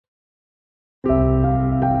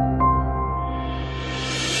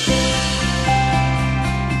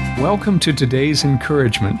Welcome to today's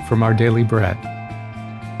encouragement from Our Daily Bread.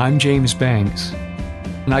 I'm James Banks,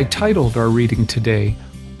 and I titled our reading today,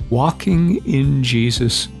 Walking in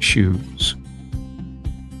Jesus' Shoes.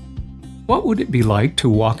 What would it be like to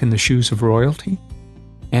walk in the shoes of royalty?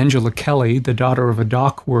 Angela Kelly, the daughter of a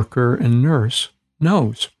dock worker and nurse,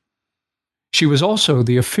 knows. She was also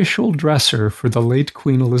the official dresser for the late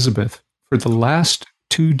Queen Elizabeth for the last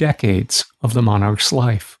 2 decades of the monarch's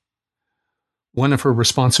life. One of her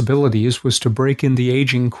responsibilities was to break in the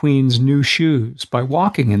aging queen's new shoes by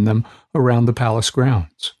walking in them around the palace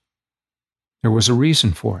grounds. There was a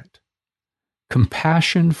reason for it.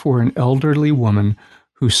 Compassion for an elderly woman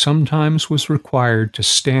who sometimes was required to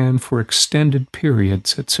stand for extended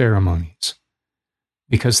periods at ceremonies.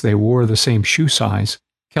 Because they wore the same shoe size,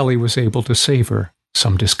 Kelly was able to save her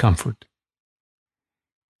some discomfort.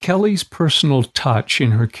 Kelly's personal touch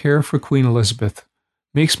in her care for Queen Elizabeth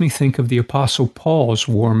makes me think of the Apostle Paul's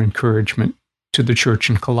warm encouragement to the church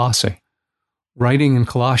in Colossae. Writing in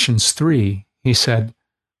Colossians 3, he said,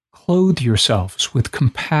 "Clothe yourselves with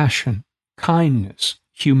compassion, kindness,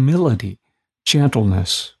 humility,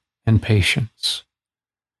 gentleness, and patience."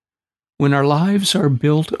 When our lives are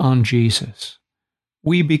built on Jesus,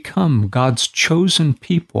 we become God's chosen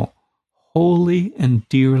people, holy and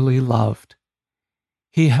dearly loved.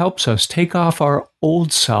 He helps us take off our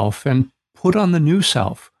old self and put on the new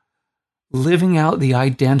self, living out the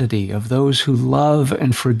identity of those who love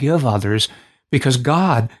and forgive others because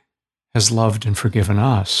God has loved and forgiven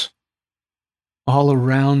us. All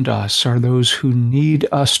around us are those who need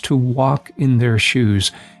us to walk in their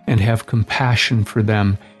shoes and have compassion for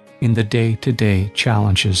them in the day-to-day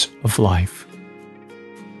challenges of life.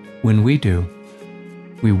 When we do,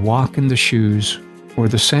 we walk in the shoes or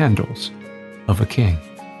the sandals of a king,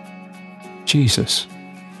 Jesus,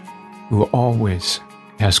 who always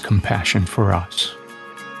has compassion for us.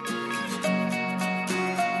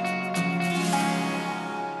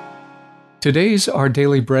 Today's Our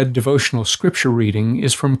Daily Bread devotional scripture reading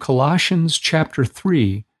is from Colossians chapter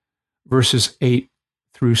 3, verses 8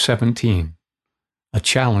 through 17, a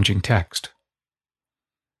challenging text.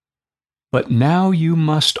 "But now you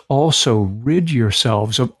must also rid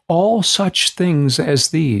yourselves of all such things as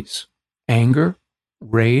these: anger,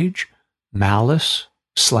 rage, malice,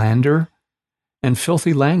 slander, and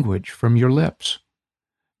filthy language from your lips.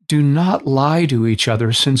 Do not lie to each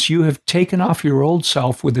other, since you have taken off your old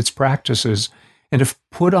self with its practices and have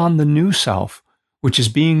put on the new self, which is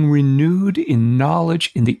being renewed in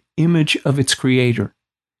knowledge in the image of its Creator.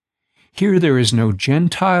 Here there is no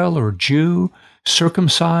Gentile or Jew,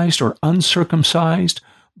 circumcised or uncircumcised,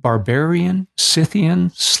 barbarian, Scythian,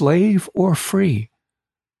 slave or free,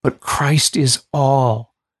 but Christ is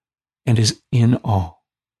all and is in all.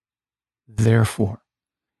 Therefore,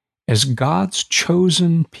 as God's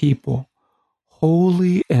chosen people,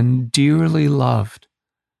 holy and dearly loved,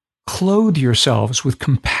 clothe yourselves with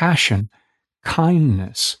compassion,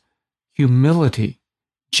 kindness, humility,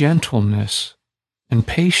 gentleness, and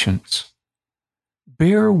patience.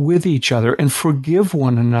 Bear with each other and forgive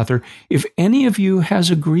one another if any of you has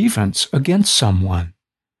a grievance against someone.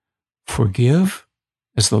 Forgive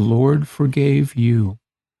as the Lord forgave you.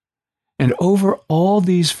 And over all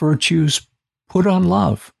these virtues, put on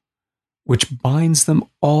love, which binds them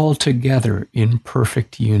all together in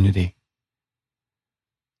perfect unity.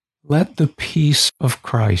 Let the peace of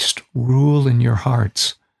Christ rule in your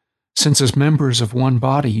hearts, since as members of one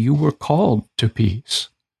body you were called to peace.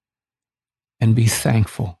 And be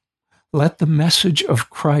thankful. Let the message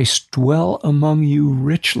of Christ dwell among you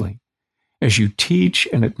richly, as you teach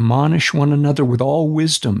and admonish one another with all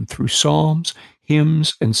wisdom through psalms,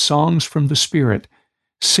 hymns, and songs from the Spirit,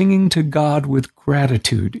 singing to God with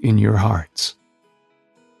gratitude in your hearts.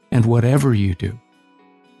 And whatever you do,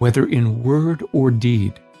 whether in word or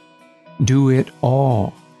deed, do it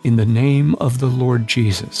all in the name of the Lord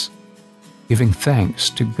Jesus, giving thanks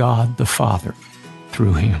to God the Father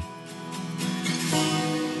through Him."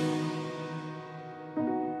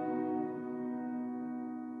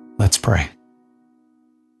 Let's pray.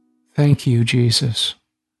 Thank you, Jesus,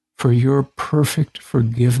 for your perfect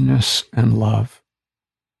forgiveness and love.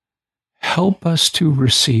 Help us to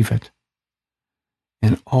receive it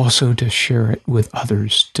and also to share it with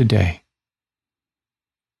others today.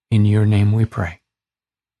 In your name we pray.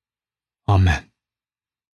 Amen.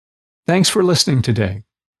 Thanks for listening today.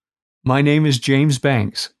 My name is James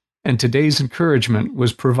Banks, and today's encouragement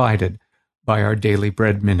was provided by Our Daily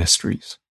Bread Ministries.